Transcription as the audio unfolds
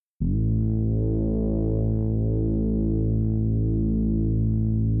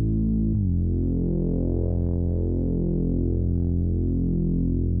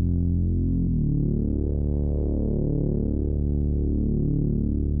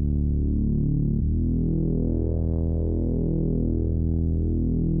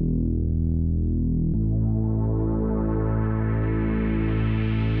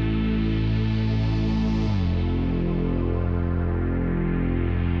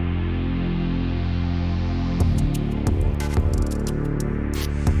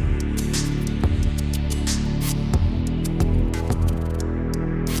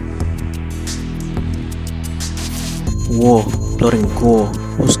blood and gore.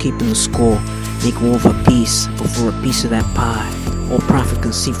 Who's keeping the score? Make war for peace, but for a piece of that pie. All profit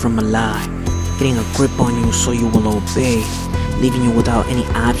conceived from a lie, getting a grip on you so you will obey, leaving you without any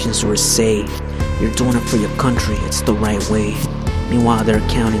options or a say. You're doing it for your country, it's the right way. Meanwhile they're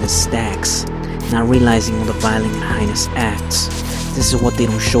counting the stacks, not realizing all the violent and heinous acts. This is what they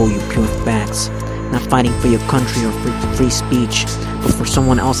don't show you, pure facts. Not fighting for your country or for free speech, but for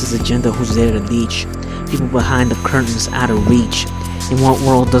someone else's agenda who's there to leech. People behind the curtains out of reach. In what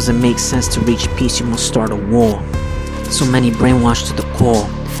world does it make sense to reach peace? You must start a war. So many brainwashed to the core,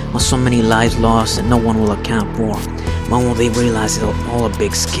 while so many lives lost and no one will account for. When will they realize it's all a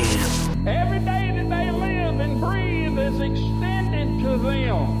big scam? Every day that they live and breathe is extended to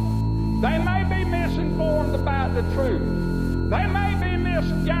them. They may be misinformed about the truth. They may be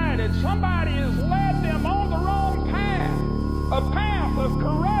misguided. Somebody has led them on the wrong path, a path of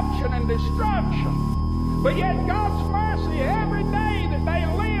corruption and destruction. But yet God's mercy, every day that they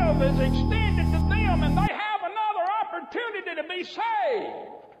live is extended to them, and they have another opportunity to be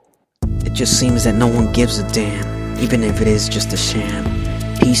saved. It just seems that no one gives a damn, even if it is just a sham.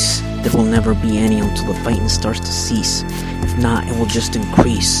 Peace, there will never be any until the fighting starts to cease. If not, it will just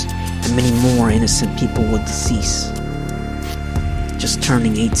increase, and many more innocent people will decease. Just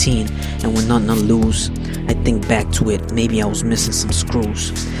turning 18, and with nothing to lose, I think back to it, maybe I was missing some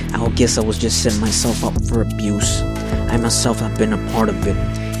screws. I would guess I was just setting myself up for abuse. I myself have been a part of it.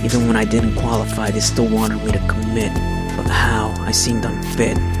 Even when I didn't qualify, they still wanted me to commit. But how? I seemed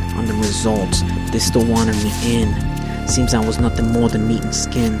unfit. On the results, they still wanted me in. Seems I was nothing more than meat and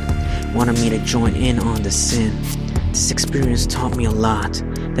skin. Wanted me to join in on the sin. This experience taught me a lot,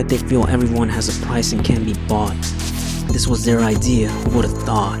 that they feel everyone has a price and can be bought. This was their idea, who would have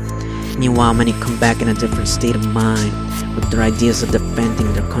thought? Meanwhile, many come back in a different state of mind, with their ideas of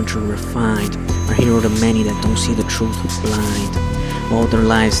defending their country refined. A hero to many that don't see the truth who blind. While their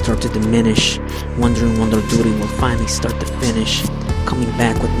lives start to diminish, wondering when their duty will finally start to finish. Coming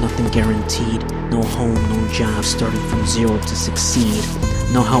back with nothing guaranteed, no home, no job, starting from zero to succeed.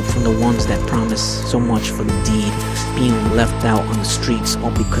 No help from the ones that promise so much for the deed, being left out on the streets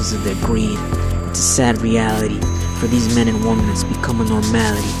all because of their greed. It's a sad reality. For these men and women, it's become a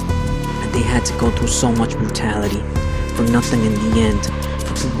normality, and they had to go through so much brutality for nothing in the end.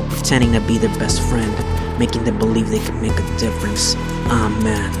 For people pretending to be their best friend, making them believe they can make a difference.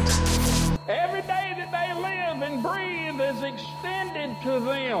 Amen. Every day that they live and breathe is extended to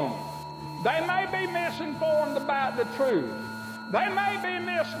them. They may be misinformed about the truth. They may be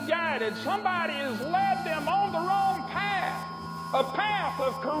misguided. Somebody has led them on the wrong path, a path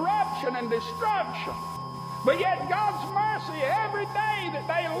of corruption and destruction. But yet God's mercy, every day that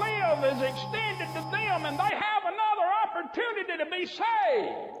they live is extended to them, and they have another opportunity to be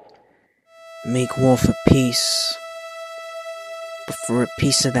saved. Make war for peace, but for a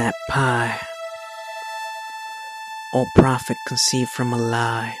piece of that pie. All profit conceived from a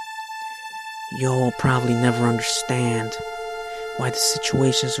lie. You'll probably never understand why the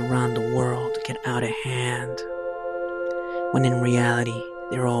situations around the world get out of hand, when in reality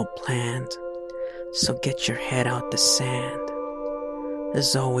they're all planned. So get your head out the sand.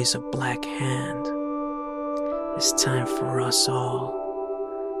 There's always a black hand. It's time for us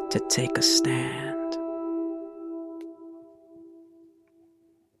all to take a stand.